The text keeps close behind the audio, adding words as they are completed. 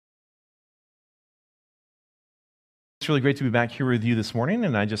It's really great to be back here with you this morning,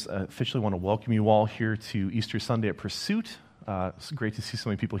 and I just officially want to welcome you all here to Easter Sunday at Pursuit. It's great to see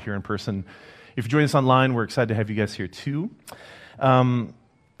so many people here in person. If you're joining us online, we're excited to have you guys here too. I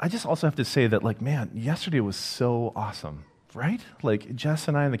just also have to say that, yesterday was so awesome, right? Jess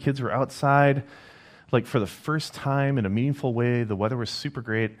and I and the kids were outside, for the first time in a meaningful way. The weather was super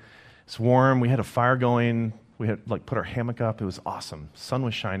great. It's warm. We had a fire going. We had, put our hammock up. It was awesome. Sun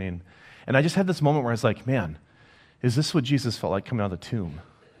was shining. And I just had this moment where I was like, man, is this what Jesus felt like coming out of the tomb?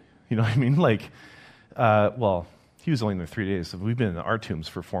 You know what I mean? He was only in there 3 days. So we've been in our tombs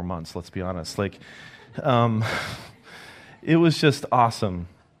for 4 months, let's be honest. It was just awesome.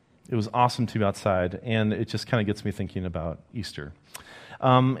 It was awesome to be outside, and it just kind of gets me thinking about Easter.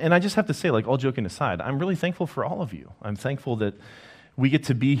 And I just have to say, all joking aside, I'm really thankful for all of you. I'm thankful that we get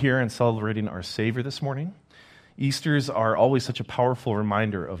to be here and celebrating our Savior this morning. Easters are always such a powerful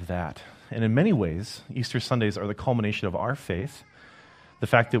reminder of that. And in many ways, Easter Sundays are the culmination of our faith, the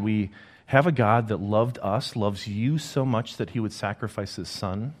fact that we have a God that loved us, loves you so much that he would sacrifice his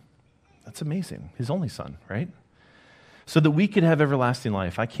son. That's amazing. His only son, right? So that we could have everlasting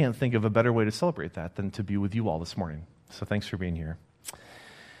life. I can't think of a better way to celebrate that than to be with you all this morning. So thanks for being here.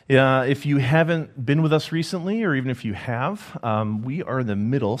 If you haven't been with us recently, or even if you have, we are in the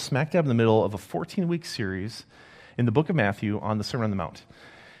middle, smack dab in the middle of a 14-week series in the book of Matthew on the Sermon on the Mount.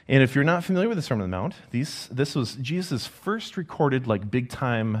 And if you're not familiar with the Sermon on the Mount, this was Jesus' first recorded,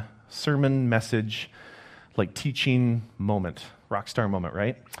 big-time sermon message, teaching moment, rock star moment,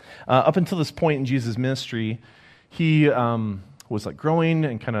 right? Up until this point in Jesus' ministry, he was growing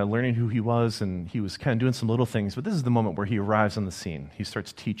and kind of learning who he was, and he was kind of doing some little things. But this is the moment where he arrives on the scene. He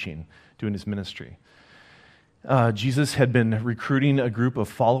starts teaching, doing his ministry. Jesus had been recruiting a group of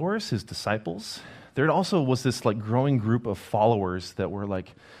followers, his disciples. There also was this growing group of followers that were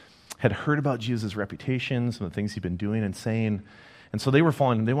had heard about Jesus' reputation, some of the things he'd been doing and saying, and so they were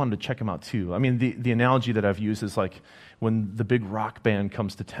following him. They wanted to check him out too. I mean, the analogy that I've used is when the big rock band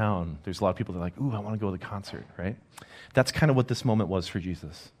comes to town, there's a lot of people that are ooh, I want to go to the concert, right? That's kind of what this moment was for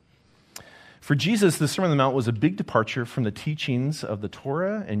Jesus. For Jesus, the Sermon on the Mount was a big departure from the teachings of the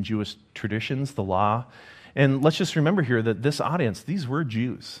Torah and Jewish traditions, the law. And let's just remember here that this audience, these were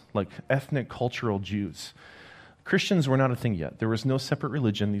Jews, ethnic, cultural Jews. Christians were not a thing yet. There was no separate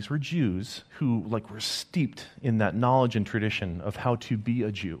religion. These were Jews who were steeped in that knowledge and tradition of how to be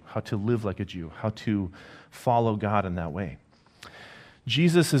a Jew, how to live like a Jew, how to follow God in that way.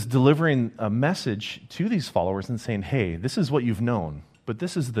 Jesus is delivering a message to these followers and saying, hey, this is what you've known, but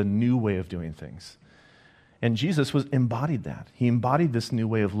this is the new way of doing things. And Jesus embodied that. He embodied this new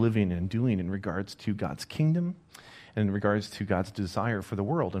way of living and doing in regards to God's kingdom and in regards to God's desire for the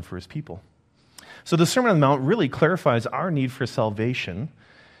world and for his people. So the Sermon on the Mount really clarifies our need for salvation,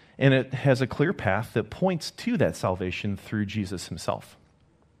 and it has a clear path that points to that salvation through Jesus himself.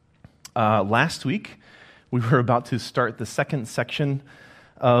 Last week, we were about to start the second section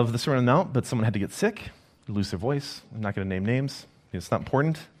of the Sermon on the Mount, but someone had to get sick, lose their voice. I'm not going to name names. It's not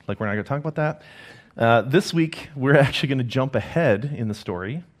important. We're not going to talk about that. This week, we're actually going to jump ahead in the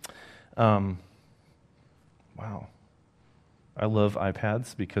story. Wow. I love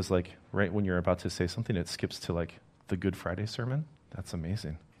iPads because, right when you're about to say something, it skips to, the Good Friday sermon. That's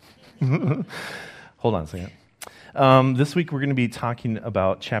amazing. Hold on a second. This week, we're going to be talking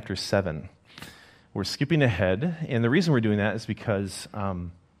about chapter 7. We're skipping ahead, and the reason we're doing that is because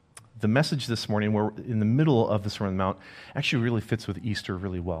the message this morning, we're in the middle of the Sermon on the Mount, actually really fits with Easter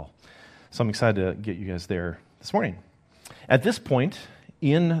really well. So I'm excited to get you guys there this morning. At this point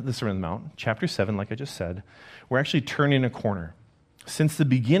in the Sermon on the Mount, chapter 7, like I just said, we're actually turning a corner. Since the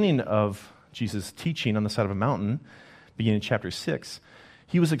beginning of Jesus' teaching on the side of a mountain, beginning in chapter 6,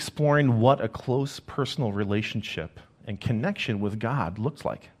 he was exploring what a close personal relationship and connection with God looked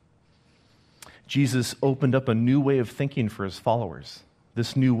like. Jesus opened up a new way of thinking for his followers.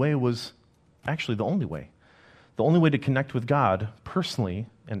 This new way was actually the only way. The only way to connect with God personally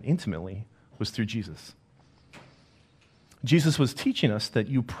and intimately was through Jesus. Jesus was teaching us that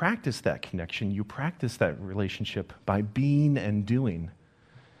you practice that connection, you practice that relationship by being and doing,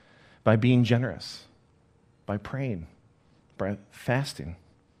 by being generous, by praying, by fasting,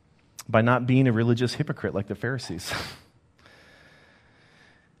 by not being a religious hypocrite like the Pharisees.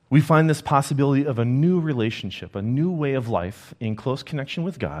 We find this possibility of a new relationship, a new way of life in close connection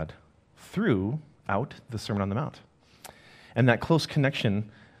with God throughout the Sermon on the Mount. And that close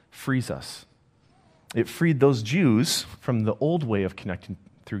connection frees us. It freed those Jews from the old way of connecting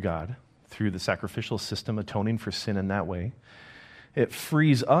through God, through the sacrificial system, atoning for sin in that way. It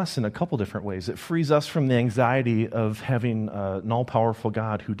frees us in a couple different ways. It frees us from the anxiety of having an all-powerful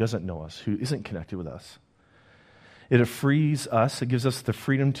God who doesn't know us, who isn't connected with us. It frees us, it gives us the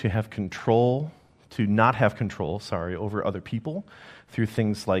freedom to have control, to not have control, over other people through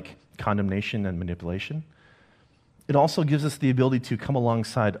things like condemnation and manipulation. It also gives us the ability to come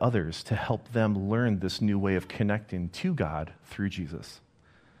alongside others to help them learn this new way of connecting to God through Jesus.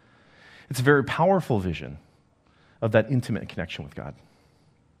 It's a very powerful vision of that intimate connection with God.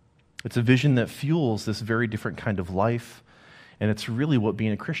 It's a vision that fuels this very different kind of life, and it's really what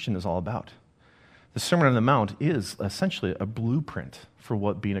being a Christian is all about. The Sermon on the Mount is essentially a blueprint for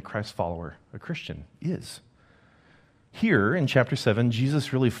what being a Christ follower, a Christian, is. Here in chapter 7,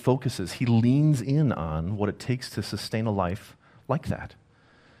 Jesus really focuses, he leans in on what it takes to sustain a life like that.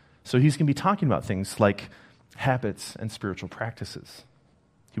 So he's going to be talking about things like habits and spiritual practices.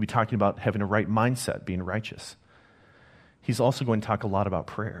 He'll be talking about having a right mindset, being righteous. He's also going to talk a lot about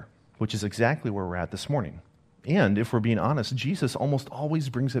prayer, which is exactly where we're at this morning. And if we're being honest, Jesus almost always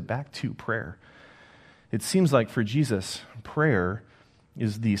brings it back to prayer. It seems like for Jesus, prayer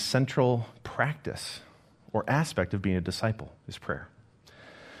is the central practice or aspect of being a disciple, is prayer.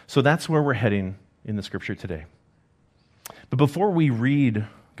 So that's where we're heading in the scripture today. But before we read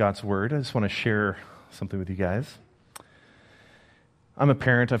God's word, I just want to share something with you guys. I'm a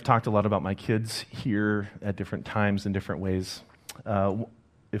parent. I've talked a lot about my kids here at different times in different ways.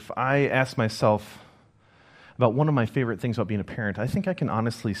 If I ask myself about one of my favorite things about being a parent, I think I can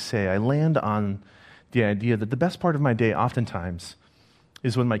honestly say I land on the idea that the best part of my day oftentimes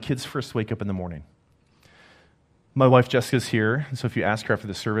is when my kids first wake up in the morning. My wife Jessica's here, and so if you ask her after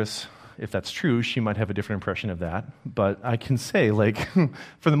the service if that's true, she might have a different impression of that. But I can say,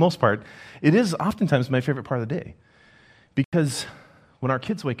 for the most part, it is oftentimes my favorite part of the day. Because when our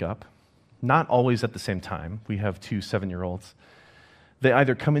kids wake up, not always at the same time, we have 2 7-year-olds, they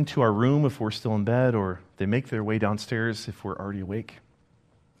either come into our room if we're still in bed, or they make their way downstairs if we're already awake.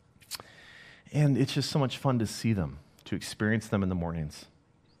 And it's just so much fun to see them, to experience them in the mornings.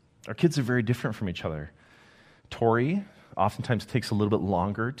 Our kids are very different from each other. Tori oftentimes takes a little bit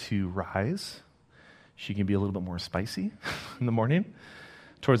longer to rise. She can be a little bit more spicy in the morning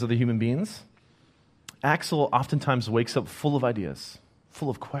towards other human beings. Axel oftentimes wakes up full of ideas, full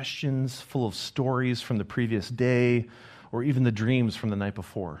of questions, full of stories from the previous day, or even the dreams from the night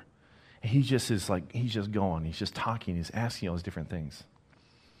before. And he just is he's just going, he's just talking, he's asking all these different things.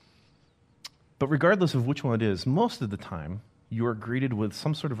 But regardless of which one it is, most of the time, you are greeted with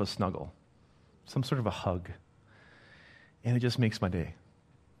some sort of a snuggle, some sort of a hug. And it just makes my day.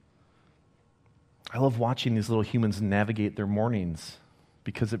 I love watching these little humans navigate their mornings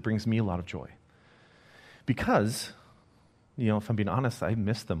because it brings me a lot of joy. Because, if I'm being honest, I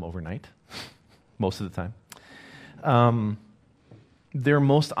miss them overnight, most of the time. They're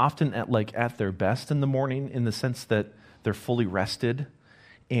most often at their best in the morning in the sense that they're fully rested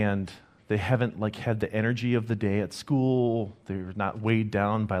and they haven't had the energy of the day at school. They're not weighed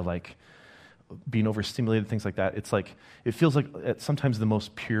down by being overstimulated, things like that. It feels like sometimes the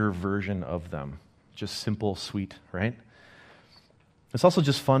most pure version of them. Just simple, sweet, right? It's also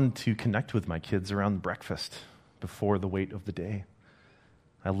just fun to connect with my kids around breakfast before the weight of the day.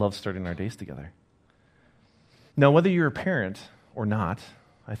 I love starting our days together. Now, whether you're a parent or not,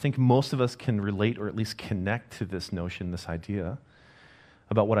 I think most of us can relate or at least connect to this notion, this idea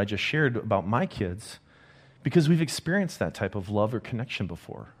about what I just shared about my kids, because we've experienced that type of love or connection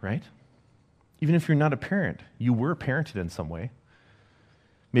before, right? Even if you're not a parent, you were parented in some way.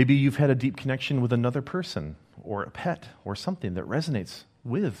 Maybe you've had a deep connection with another person or a pet or something that resonates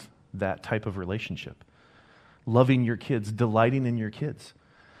with that type of relationship. Loving your kids, delighting in your kids.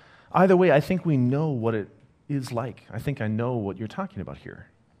 Either way, I think we know what it is like. I think I know what you're talking about here.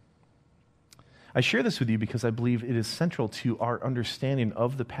 I share this with you because I believe it is central to our understanding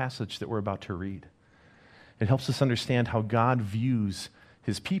of the passage that we're about to read. It helps us understand how God views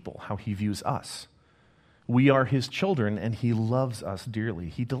his people, how he views us. We are his children, and he loves us dearly.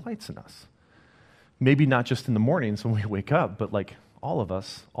 He delights in us. Maybe not just in the mornings when we wake up, but all of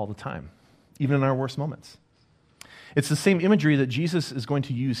us, all the time, even in our worst moments. It's the same imagery that Jesus is going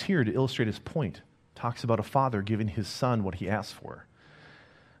to use here to illustrate his point. Talks about a father giving his son what he asks for.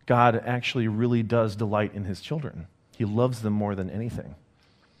 God actually really does delight in his children. He loves them more than anything.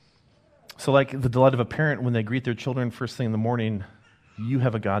 So the delight of a parent when they greet their children first thing in the morning, you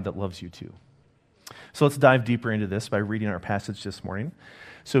have a God that loves you too. So let's dive deeper into this by reading our passage this morning.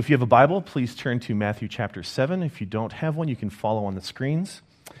 So if you have a Bible, please turn to Matthew chapter 7. If you don't have one, you can follow on the screens.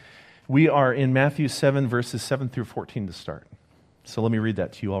 We are in Matthew 7, verses 7 through 14 to start. So let me read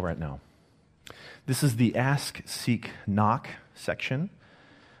that to you all right now. This is the ask, seek, knock section.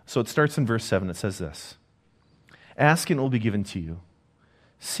 So it starts in verse 7. It says this: Ask and it will be given to you.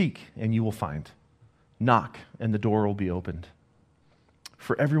 Seek and you will find. Knock, and the door will be opened.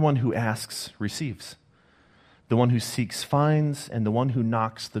 For everyone who asks receives. The one who seeks finds, and the one who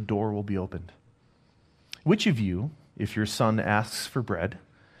knocks, the door will be opened. Which of you, if your son asks for bread,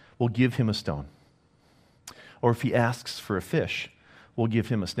 will give him a stone? Or if he asks for a fish, will give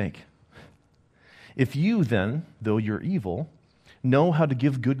him a snake? If you then, though you're evil, know how to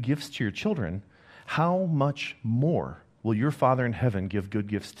give good gifts to your children, how much more will your Father in heaven give good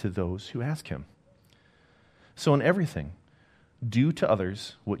gifts to those who ask him? So in everything, do to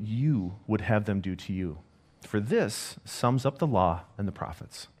others what you would have them do to you. For this sums up the law and the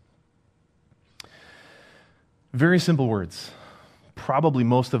prophets. Very simple words. Probably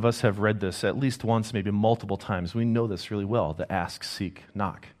most of us have read this at least once, maybe multiple times. We know this really well, the ask, seek,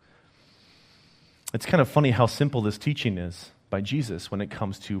 knock. It's kind of funny how simple this teaching is by Jesus when it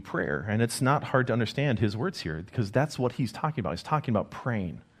comes to prayer. And it's not hard to understand his words here because that's what he's talking about. He's talking about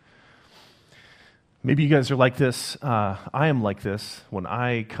praying. Maybe you guys are like this. I am like this. When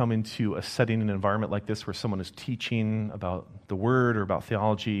I come into a setting, an environment like this where someone is teaching about the word or about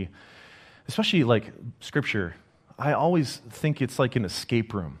theology, especially like scripture, I always think it's like an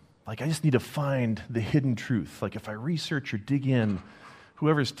escape room. Like I just need to find the hidden truth. Like if I research or dig in,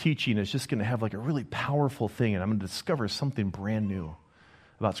 whoever's teaching is just going to have like a really powerful thing and I'm going to discover something brand new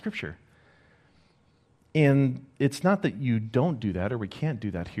about scripture. And it's not that you don't do that or we can't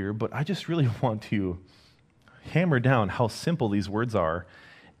do that here, but I just really want to hammer down how simple these words are,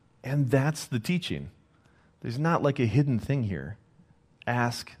 and that's the teaching. There's not like a hidden thing here.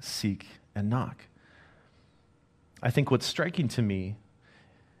 Ask, seek, and knock. I think what's striking to me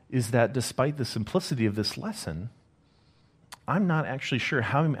is that despite the simplicity of this lesson, I'm not actually sure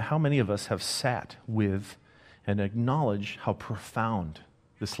how many of us have sat with and acknowledged how profound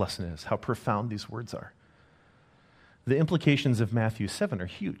this lesson is, how profound these words are. The implications of Matthew 7 are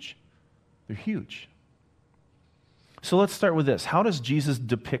huge. They're huge. So let's start with this. How does Jesus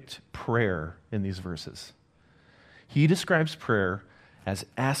depict prayer in these verses? He describes prayer as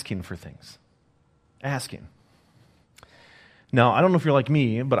asking for things. Asking. Now, I don't know if you're like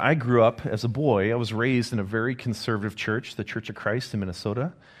me, but I grew up as a boy. I was raised in a very conservative church, the Church of Christ in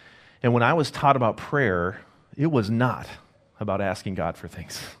Minnesota. And when I was taught about prayer, it was not about asking God for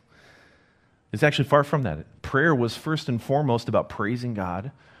things. It's actually far from that. Prayer was first and foremost about praising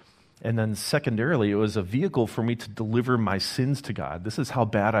God, and then secondarily, it was a vehicle for me to deliver my sins to God. This is how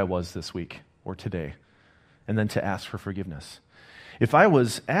bad I was this week or today, and then to ask for forgiveness. If I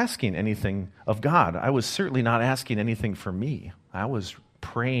was asking anything of God, I was certainly not asking anything for me. I was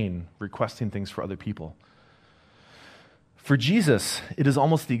praying, requesting things for other people. For Jesus, it is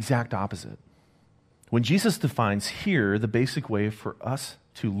almost the exact opposite. When Jesus defines here the basic way for us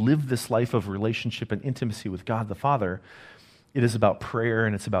to live this life of relationship and intimacy with God the Father, it is about prayer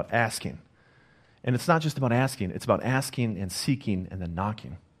and it's about asking. And it's not just about asking, it's about asking and seeking and then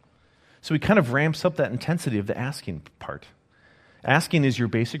knocking. So he kind of ramps up that intensity of the asking part. Asking is your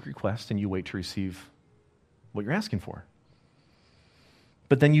basic request and you wait to receive what you're asking for.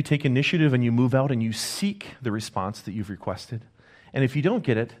 But then you take initiative and you move out and you seek the response that you've requested. And if you don't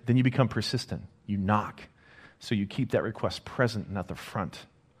get it, then you become persistent. You knock. So you keep that request present and at the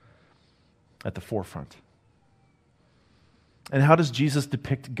forefront. And how does Jesus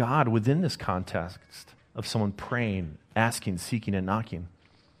depict God within this context of someone praying, asking, seeking, and knocking?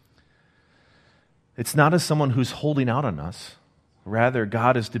 It's not as someone who's holding out on us. Rather,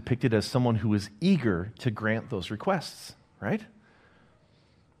 God is depicted as someone who is eager to grant those requests, right?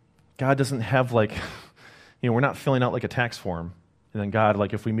 God doesn't have we're not filling out like a tax form. And then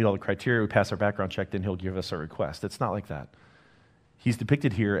God, if we meet all the criteria, we pass our background check, then he'll give us our request. It's not like that. He's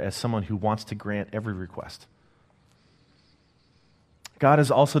depicted here as someone who wants to grant every request. God is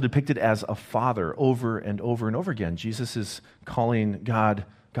also depicted as a father over and over and over again. Jesus is calling God,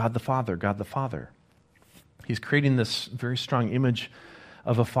 God the Father, God the Father. He's creating this very strong image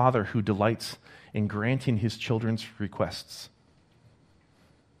of a father who delights in granting his children's requests.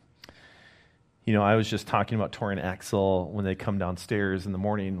 I was just talking about Tori and Axel when they come downstairs in the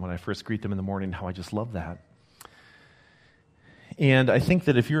morning, when I first greet them in the morning, how I just love that. And I think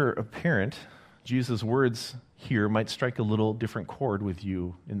that if you're a parent, Jesus' words here might strike a little different chord with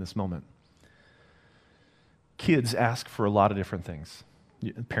you in this moment. Kids ask for a lot of different things.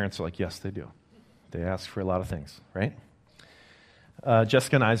 Parents are like, yes, they do. They ask for a lot of things, right?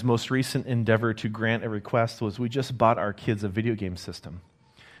 Jessica and I's most recent endeavor to grant a request was we just bought our kids a video game system.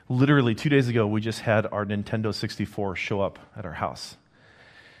 Literally 2 days ago, we just had our Nintendo 64 show up at our house.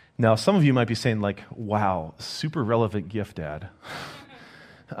 Now, some of you might be saying, wow, super relevant gift, Dad.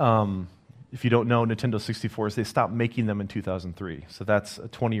 If you don't know, Nintendo 64s, they stopped making them in 2003. So that's a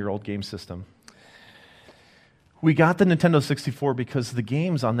 20-year-old game system. We got the Nintendo 64 because the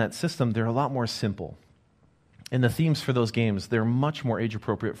games on that system, they're a lot more simple. And the themes for those games, they're much more age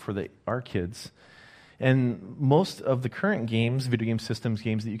appropriate for our kids. And most of the current games, video game systems,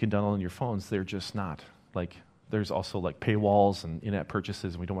 games that you can download on your phones, they're just not. Like, there's also like paywalls and in-app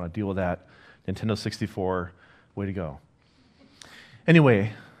purchases, and we don't want to deal with that. Nintendo 64, way to go.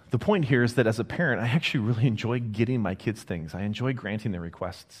 Anyway, the point here is that as a parent, I actually really enjoy getting my kids things. I enjoy granting their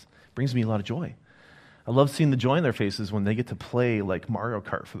requests. It brings me a lot of joy. I love seeing the joy in their faces when they get to play like Mario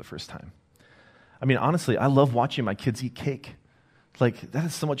Kart for the first time. I mean, honestly, I love watching my kids eat cake. Like, that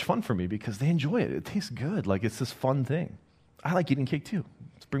is so much fun for me because they enjoy it. It tastes good. Like, it's this fun thing. I like eating cake too.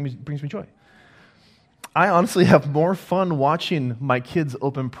 It brings me joy. I honestly have more fun watching my kids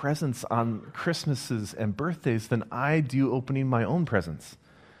open presents on Christmases and birthdays than I do opening my own presents.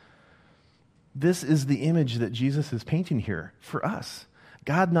 This is the image that Jesus is painting here for us.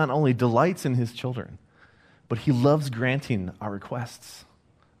 God not only delights in his children, but he loves granting our requests,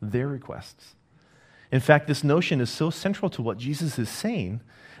 their requests. In fact, this notion is so central to what Jesus is saying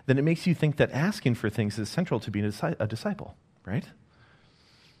that it makes you think that asking for things is central to being a disciple, right?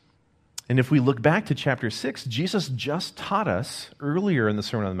 And if we look back to chapter 6, Jesus just taught us earlier in the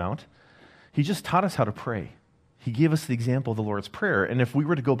Sermon on the Mount, he just taught us how to pray. He gave us the example of the Lord's Prayer. And if we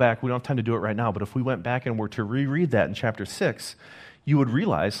were to go back, we don't have time to do it right now, but if we went back and were to reread that in chapter 6, you would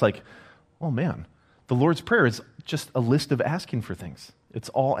realize, like, oh man, the Lord's Prayer is just a list of asking for things. It's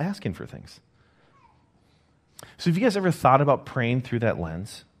all asking for things. So have you guys ever thought about praying through that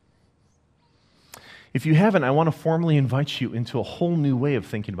lens? If you haven't, I want to formally invite you into a whole new way of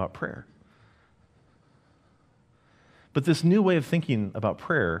thinking about prayer. But this new way of thinking about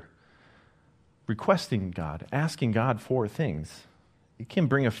prayer, requesting God, asking God for things, it can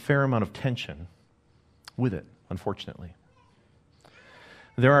bring a fair amount of tension with it, unfortunately.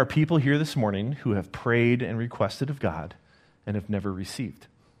 There are people here this morning who have prayed and requested of God and have never received.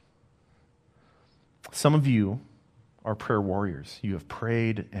 Some of you are prayer warriors. You have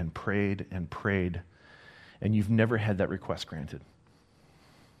prayed and prayed and prayed, and you've never had that request granted.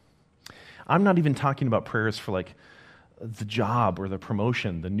 I'm not even talking about prayers for like the job or the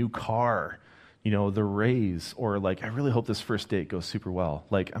promotion, the new car, the raise, or like, I really hope this first date goes super well.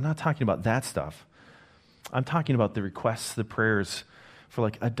 Like, I'm not talking about that stuff. I'm talking about the requests, the prayers for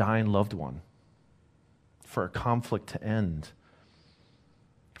like a dying loved one, for a conflict to end,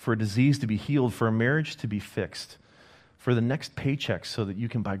 for a disease to be healed, for a marriage to be fixed, for the next paycheck so that you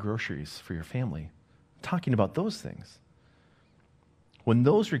can buy groceries for your family. I'm talking about those things. When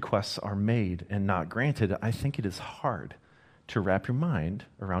those requests are made and not granted, I think it is hard to wrap your mind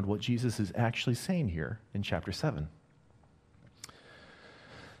around what Jesus is actually saying here in chapter 7.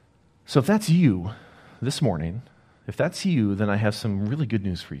 So if that's you this morning, if that's you, then I have some really good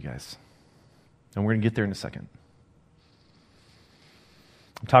news for you guys. And we're going to get there in a second.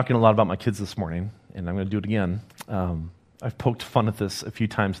 I'm talking a lot about my kids this morning, and I'm going to do it again. I've poked fun at this a few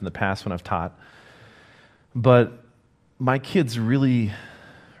times in the past when I've taught. But my kids really,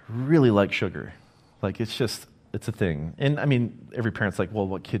 really like sugar. Like, it's a thing. And I mean, every parent's like, well,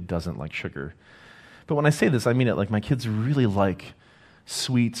 what kid doesn't like sugar? But when I say this, I mean it. Like, my kids really like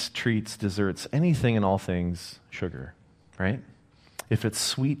sweets, treats, desserts, anything and all things sugar, right? If it's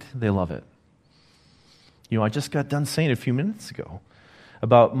sweet, they love it. I just got done saying a few minutes ago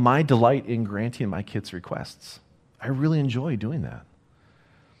about my delight in granting my kids' requests. I really enjoy doing that.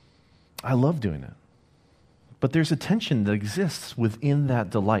 I love doing it. But there's a tension that exists within that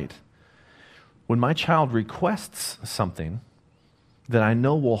delight. When my child requests something that I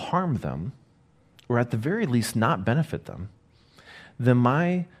know will harm them, or at the very least not benefit them, then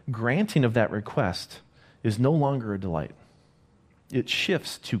my granting of that request is no longer a delight. It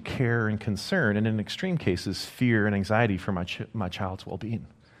shifts to care and concern, and in extreme cases, fear and anxiety for my child's well-being.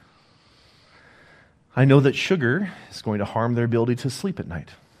 I know that sugar is going to harm their ability to sleep at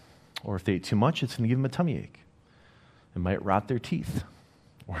night. Or if they eat too much, it's going to give them a tummy ache. It might rot their teeth.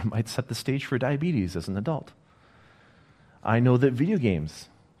 Or it might set the stage for diabetes as an adult. I know that video games,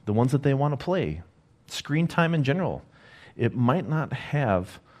 the ones that they want to play, screen time in general, it might not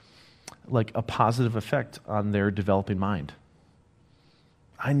have like a positive effect on their developing mind.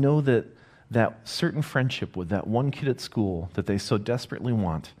 I know that certain friendship with that one kid at school that they so desperately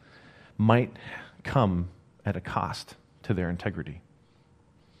want might come at a cost to their integrity.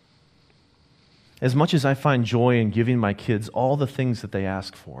 As much as I find joy in giving my kids all the things that they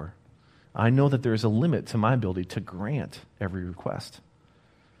ask for, I know that there is a limit to my ability to grant every request.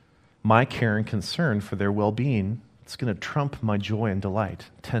 My care and concern for their well-being, it's going to trump my joy and delight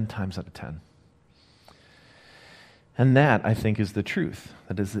 10 times out of 10. And that, I think, is the truth.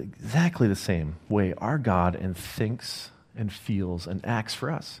 That is exactly the same way our God thinks and feels and acts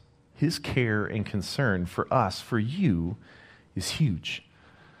for us. His care and concern for us, for you, is huge.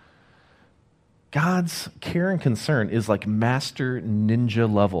 God's care and concern is like master ninja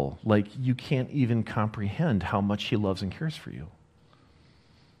level. Like you can't even comprehend how much he loves and cares for you.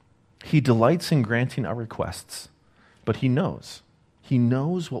 He delights in granting our requests, but he knows. He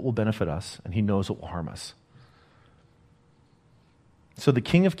knows what will benefit us, and he knows what will harm us. So the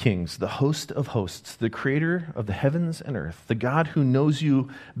King of Kings, the host of hosts, the creator of the heavens and earth, the God who knows you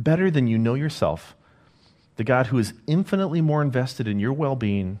better than you know yourself, the God who is infinitely more invested in your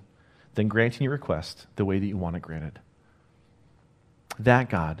well-being than granting your request the way that you want it granted. That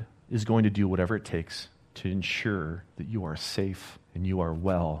God is going to do whatever it takes to ensure that you are safe and you are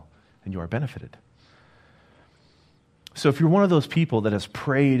well and you are benefited. So if you're one of those people that has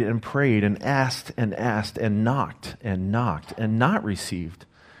prayed and asked and knocked and not received,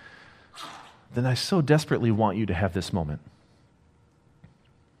 then I so desperately want you to have this moment.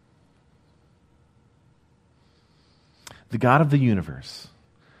 The God of the universe,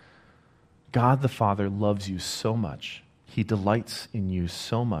 God the Father, loves you so much. He delights in you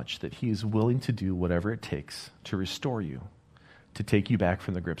so much that he is willing to do whatever it takes to restore you, to take you back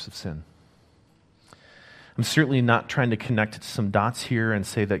from the grips of sin. I'm certainly not trying to connect some dots here and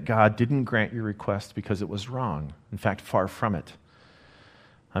say that God didn't grant your request because it was wrong. In fact, far from it.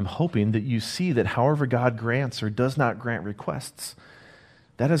 I'm hoping that you see that however God grants or does not grant requests,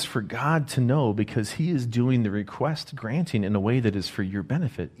 that is for God to know because he is doing the request granting in a way that is for your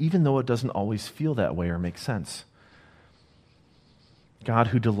benefit, even though it doesn't always feel that way or make sense. God,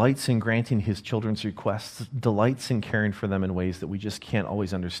 who delights in granting his children's requests, delights in caring for them in ways that we just can't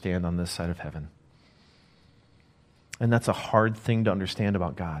always understand on this side of heaven. And that's a hard thing to understand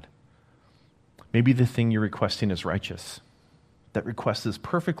about God. Maybe the thing you're requesting is righteous. That request is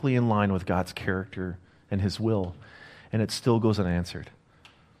perfectly in line with God's character and his will, and it still goes unanswered.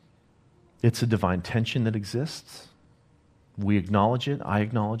 It's a divine tension that exists. We acknowledge it. I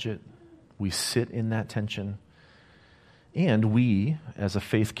acknowledge it. We sit in that tension. And we, as a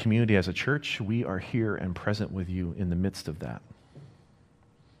faith community, as a church, we are here and present with you in the midst of that.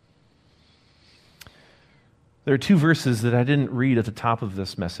 There are two verses that I didn't read at the top of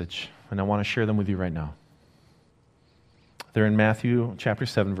this message, and I want to share them with you right now. They're in Matthew chapter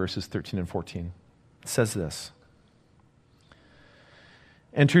 7, verses 13 and 14. It says this: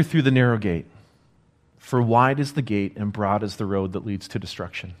 "Enter through the narrow gate, for wide is the gate and broad is the road that leads to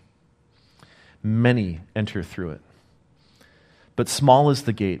destruction. Many enter through it. But small is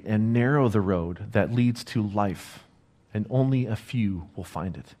the gate and narrow the road that leads to life, and only a few will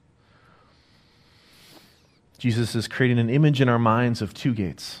find it." Jesus is creating an image in our minds of two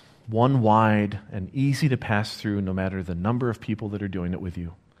gates, one wide and easy to pass through no matter the number of people that are doing it with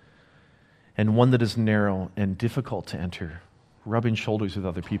you, and one that is narrow and difficult to enter, rubbing shoulders with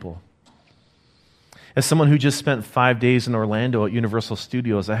other people. As someone who just spent 5 days in Orlando at Universal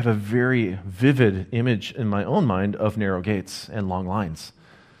Studios, I have a very vivid image in my own mind of narrow gates and long lines.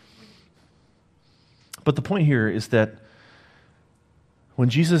 But the point here is that when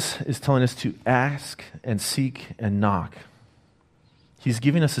Jesus is telling us to ask and seek and knock, he's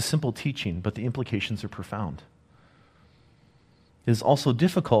giving us a simple teaching, but the implications are profound. It is also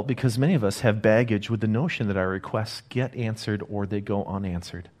difficult because many of us have baggage with the notion that our requests get answered or they go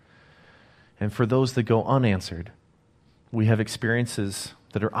unanswered. And for those that go unanswered, we have experiences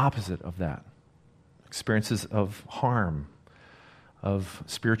that are opposite of that. Experiences of harm, of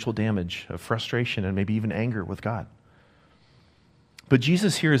spiritual damage, of frustration, and maybe even anger with God. But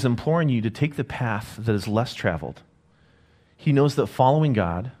Jesus here is imploring you to take the path that is less traveled. He knows that following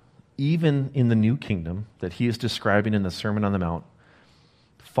God, even in the new kingdom that he is describing in the Sermon on the Mount,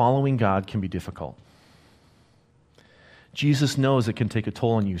 following God can be difficult. Jesus knows it can take a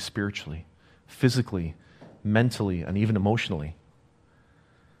toll on you spiritually, physically, mentally, and even emotionally.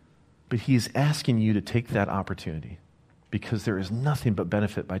 But he is asking you to take that opportunity because there is nothing but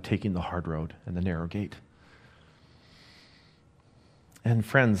benefit by taking the hard road and the narrow gate. And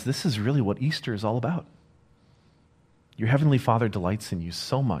friends, this is really what Easter is all about. Your Heavenly Father delights in you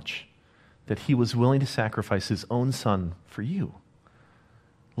so much that he was willing to sacrifice his own son for you.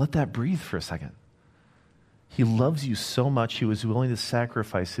 Let that breathe for a second. He loves you so much he was willing to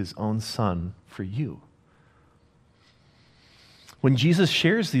sacrifice his own son for you. When Jesus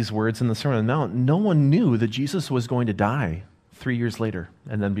shares these words in the Sermon on the Mount, no one knew that Jesus was going to die 3 years later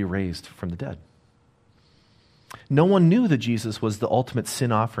and then be raised from the dead. No one knew that Jesus was the ultimate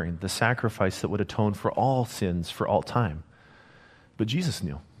sin offering, the sacrifice that would atone for all sins for all time. But Jesus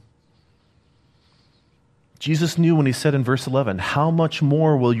knew. Jesus knew when he said in verse 11, "How much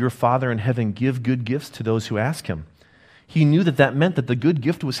more will your Father in heaven give good gifts to those who ask him?" He knew that that meant that the good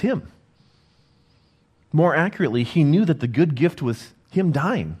gift was him. More accurately, he knew that the good gift was him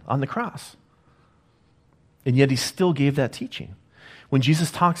dying on the cross. And yet he still gave that teaching. When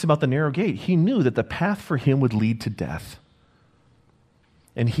Jesus talks about the narrow gate, he knew that the path for him would lead to death.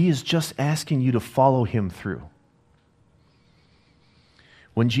 And he is just asking you to follow him through.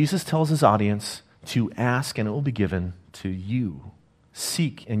 When Jesus tells his audience to ask and it will be given to you,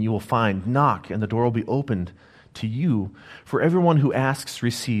 seek and you will find, knock and the door will be opened to you, for everyone who asks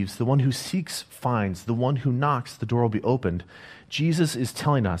receives, the one who seeks finds, the one who knocks the door will be opened. Jesus is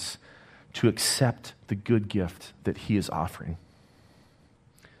telling us to accept the good gift that he is offering.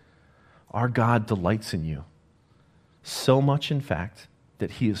 Our God delights in you, so much in fact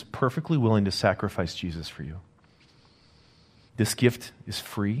that he is perfectly willing to sacrifice Jesus for you. This gift is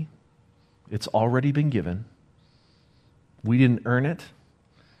free. It's already been given. We didn't earn it,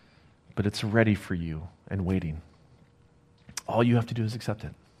 but it's ready for you and waiting. All you have to do is accept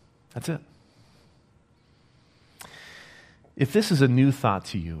it. That's it. If this is a new thought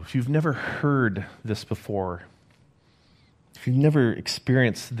to you, if you've never heard this before, if you've never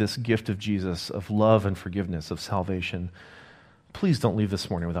experienced this gift of Jesus, of love and forgiveness, of salvation, please don't leave this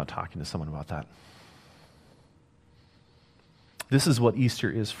morning without talking to someone about that. This is what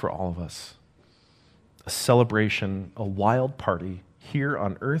Easter is for all of us. A celebration, a wild party here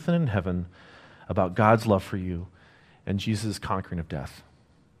on earth and in heaven about God's love for you and Jesus' conquering of death.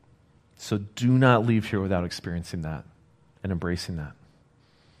 So do not leave here without experiencing that and embracing that.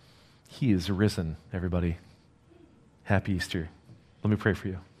 He is risen, everybody. Happy Easter. Let me pray for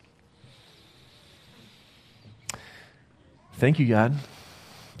you. Thank you, God.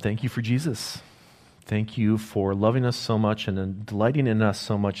 Thank you for Jesus. Thank you for loving us so much and then delighting in us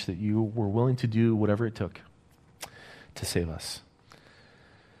so much that you were willing to do whatever it took to save us.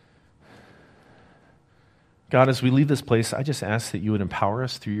 God, as we leave this place, I just ask that you would empower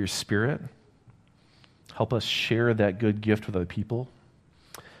us through your Spirit. Help us share that good gift with other people.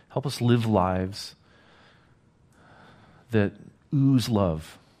 Help us live lives that ooze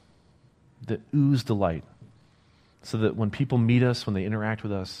love, that ooze delight, so that when people meet us, when they interact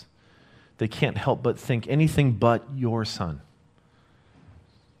with us, they can't help but think anything but your Son.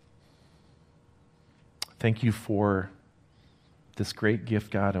 Thank you for this great gift,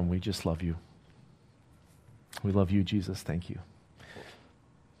 God, and we just love you. We love you, Jesus. Thank you.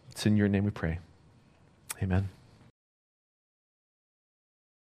 It's in your name we pray. Amen.